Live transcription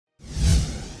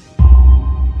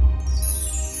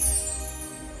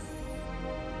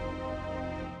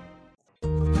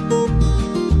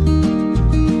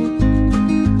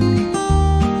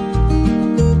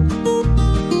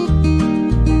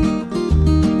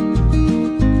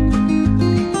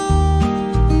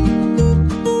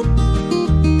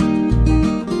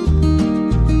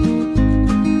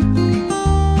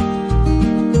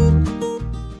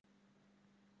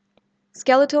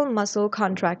skeletal muscle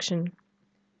contraction.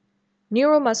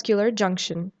 Neuromuscular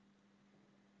junction.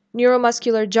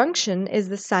 Neuromuscular junction is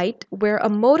the site where a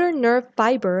motor nerve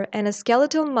fiber and a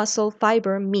skeletal muscle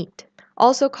fiber meet,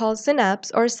 also called synapse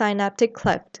or synaptic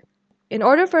cleft. In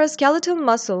order for a skeletal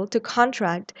muscle to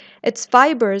contract, its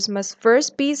fibers must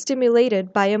first be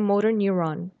stimulated by a motor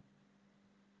neuron.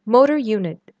 Motor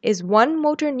unit is one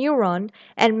motor neuron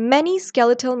and many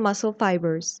skeletal muscle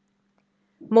fibers.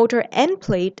 Motor end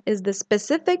plate is the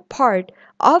specific part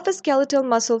of a skeletal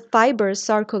muscle fiber's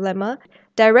sarcolemma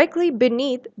directly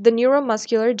beneath the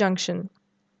neuromuscular junction.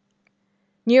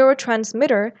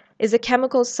 Neurotransmitter is a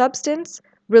chemical substance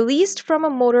released from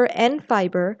a motor end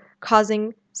fiber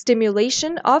causing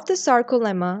stimulation of the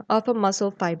sarcolemma of a muscle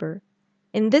fiber.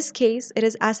 In this case, it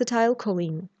is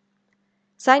acetylcholine.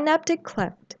 Synaptic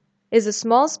cleft is a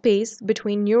small space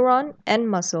between neuron and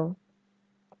muscle.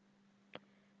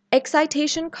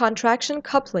 Excitation-contraction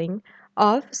coupling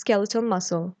of skeletal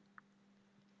muscle.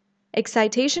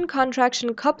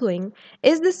 Excitation-contraction coupling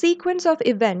is the sequence of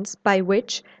events by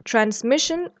which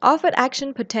transmission of an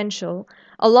action potential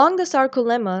along the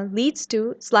sarcolemma leads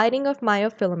to sliding of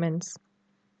myofilaments.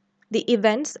 The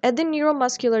events at the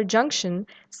neuromuscular junction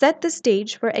set the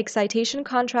stage for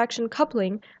excitation-contraction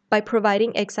coupling by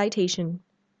providing excitation.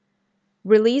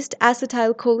 Released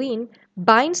acetylcholine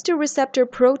binds to receptor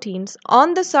proteins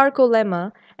on the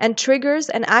sarcolemma and triggers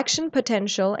an action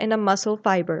potential in a muscle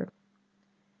fiber.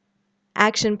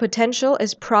 Action potential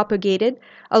is propagated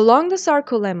along the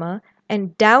sarcolemma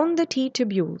and down the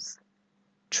T-tubules.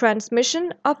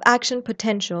 Transmission of action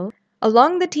potential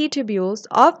along the T-tubules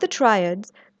of the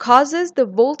triads causes the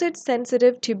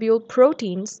voltage-sensitive tubule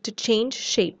proteins to change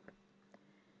shape.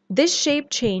 This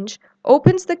shape change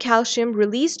opens the calcium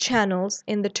release channels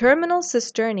in the terminal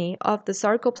cisternae of the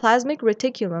sarcoplasmic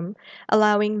reticulum,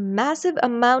 allowing massive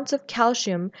amounts of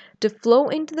calcium to flow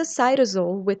into the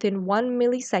cytosol within 1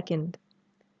 millisecond.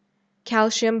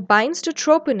 Calcium binds to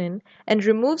troponin and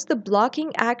removes the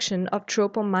blocking action of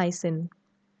tropomyosin.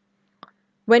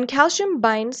 When calcium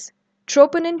binds,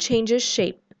 troponin changes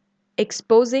shape,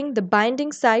 exposing the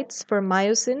binding sites for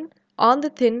myosin on the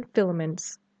thin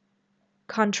filaments.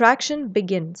 Contraction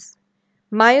begins.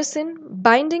 Myosin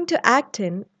binding to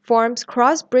actin forms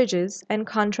cross bridges and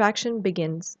contraction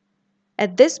begins.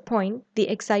 At this point, the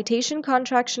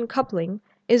excitation-contraction coupling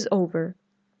is over.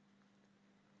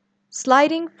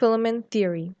 Sliding filament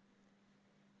theory.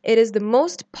 It is the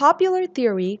most popular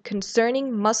theory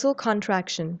concerning muscle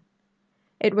contraction.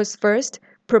 It was first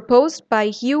proposed by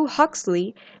Hugh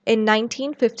Huxley in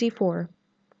 1954.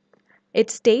 It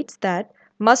states that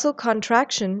muscle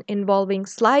contraction involving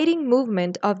sliding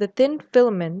movement of the thin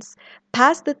filaments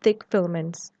past the thick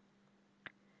filaments.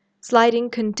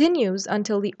 Sliding continues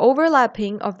until the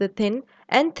overlapping of the thin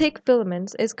and thick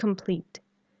filaments is complete.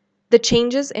 The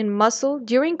changes in muscle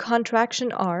during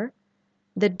contraction are: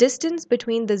 the distance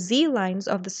between the Z lines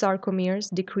of the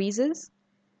sarcomeres decreases,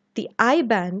 the I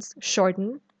bands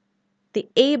shorten, the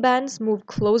A bands move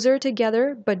closer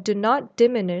together but do not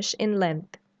diminish in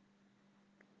length.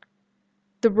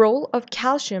 The role of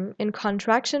calcium in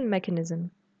contraction mechanism.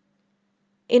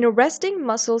 In a resting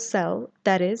muscle cell,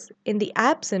 that is, in the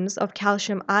absence of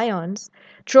calcium ions,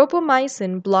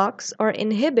 tropomyosin blocks or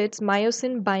inhibits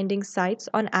myosin binding sites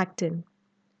on actin.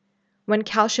 When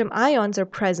calcium ions are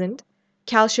present,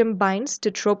 calcium binds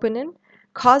to troponin,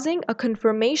 causing a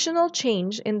conformational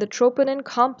change in the troponin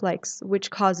complex which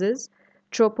causes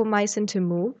tropomyosin to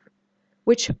move,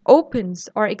 which opens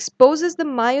or exposes the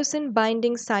myosin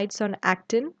binding sites on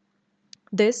actin.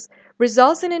 This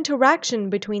results in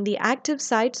interaction between the active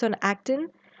sites on actin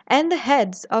and the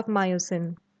heads of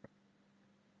myosin.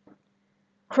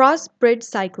 Cross-bridge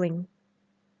cycling.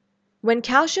 When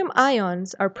calcium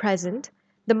ions are present,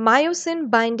 the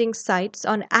myosin binding sites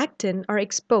on actin are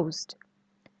exposed.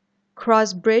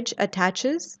 Cross-bridge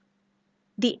attaches.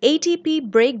 The ATP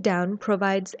breakdown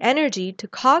provides energy to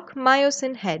cock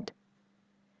myosin head.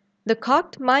 The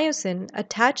cocked myosin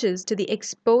attaches to the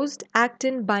exposed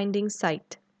actin binding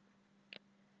site.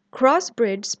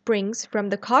 Cross-bridge springs from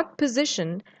the cocked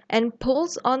position and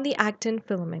pulls on the actin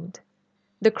filament.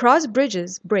 The cross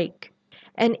bridges break.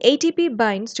 An ATP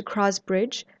binds to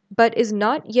cross-bridge but is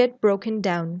not yet broken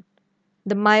down.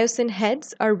 The myosin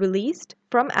heads are released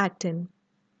from actin.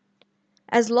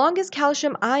 As long as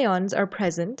calcium ions are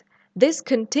present, this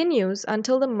continues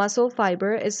until the muscle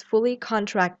fiber is fully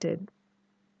contracted.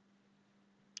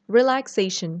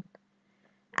 Relaxation.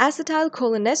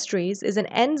 Acetylcholinesterase is an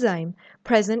enzyme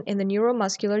present in the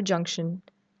neuromuscular junction.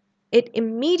 It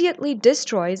immediately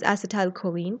destroys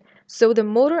acetylcholine, so the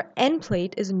motor end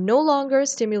plate is no longer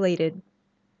stimulated.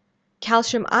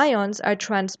 Calcium ions are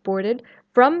transported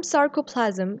from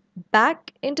sarcoplasm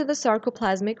back into the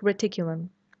sarcoplasmic reticulum.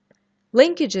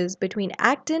 Linkages between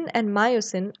actin and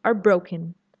myosin are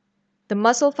broken. The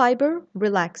muscle fiber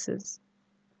relaxes.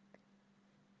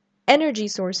 Energy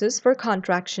sources for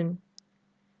contraction.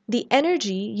 The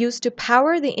energy used to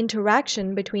power the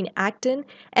interaction between actin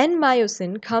and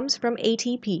myosin comes from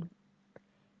ATP.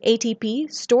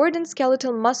 ATP stored in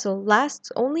skeletal muscle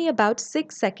lasts only about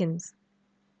 6 seconds.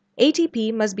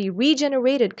 ATP must be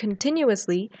regenerated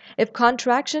continuously if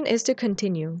contraction is to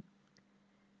continue.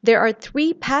 There are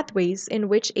 3 pathways in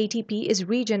which ATP is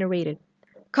regenerated: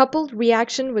 coupled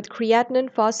reaction with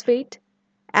creatinine phosphate,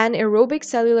 anaerobic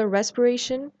cellular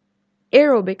respiration,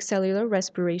 aerobic cellular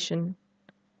respiration.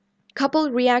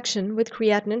 Coupled reaction with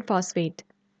creatinine phosphate.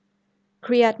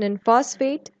 Creatinine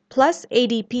phosphate plus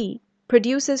ADP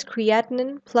produces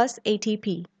creatinine plus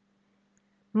ATP.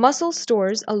 Muscle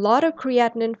stores a lot of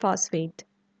creatinine phosphate.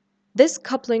 This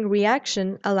coupling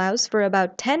reaction allows for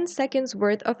about 10 seconds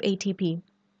worth of ATP.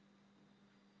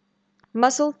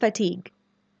 Muscle fatigue.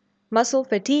 Muscle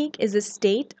fatigue is a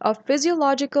state of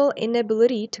physiological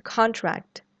inability to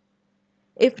contract.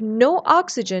 If no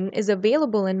oxygen is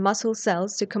available in muscle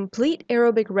cells to complete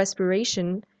aerobic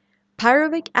respiration,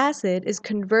 pyruvic acid is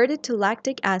converted to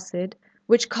lactic acid,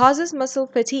 which causes muscle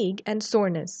fatigue and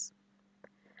soreness.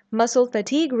 Muscle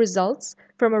fatigue results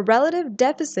from a relative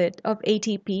deficit of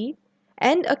ATP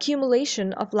and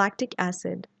accumulation of lactic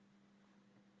acid.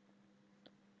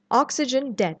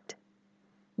 Oxygen debt.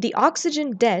 The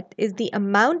oxygen debt is the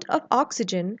amount of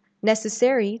oxygen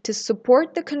necessary to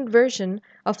support the conversion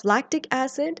of lactic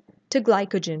acid to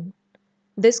glycogen.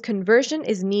 This conversion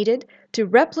is needed to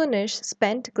replenish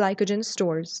spent glycogen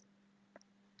stores.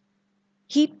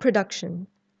 Heat production.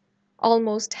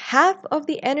 Almost half of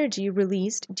the energy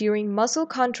released during muscle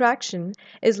contraction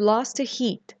is lost to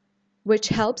heat, which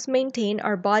helps maintain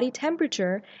our body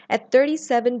temperature at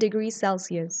 37 degrees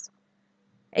Celsius.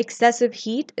 Excessive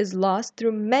heat is lost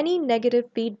through many negative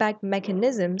feedback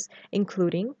mechanisms,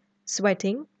 including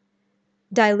sweating,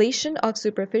 dilation of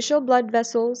superficial blood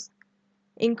vessels,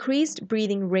 increased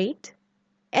breathing rate,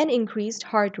 and increased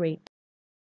heart rate.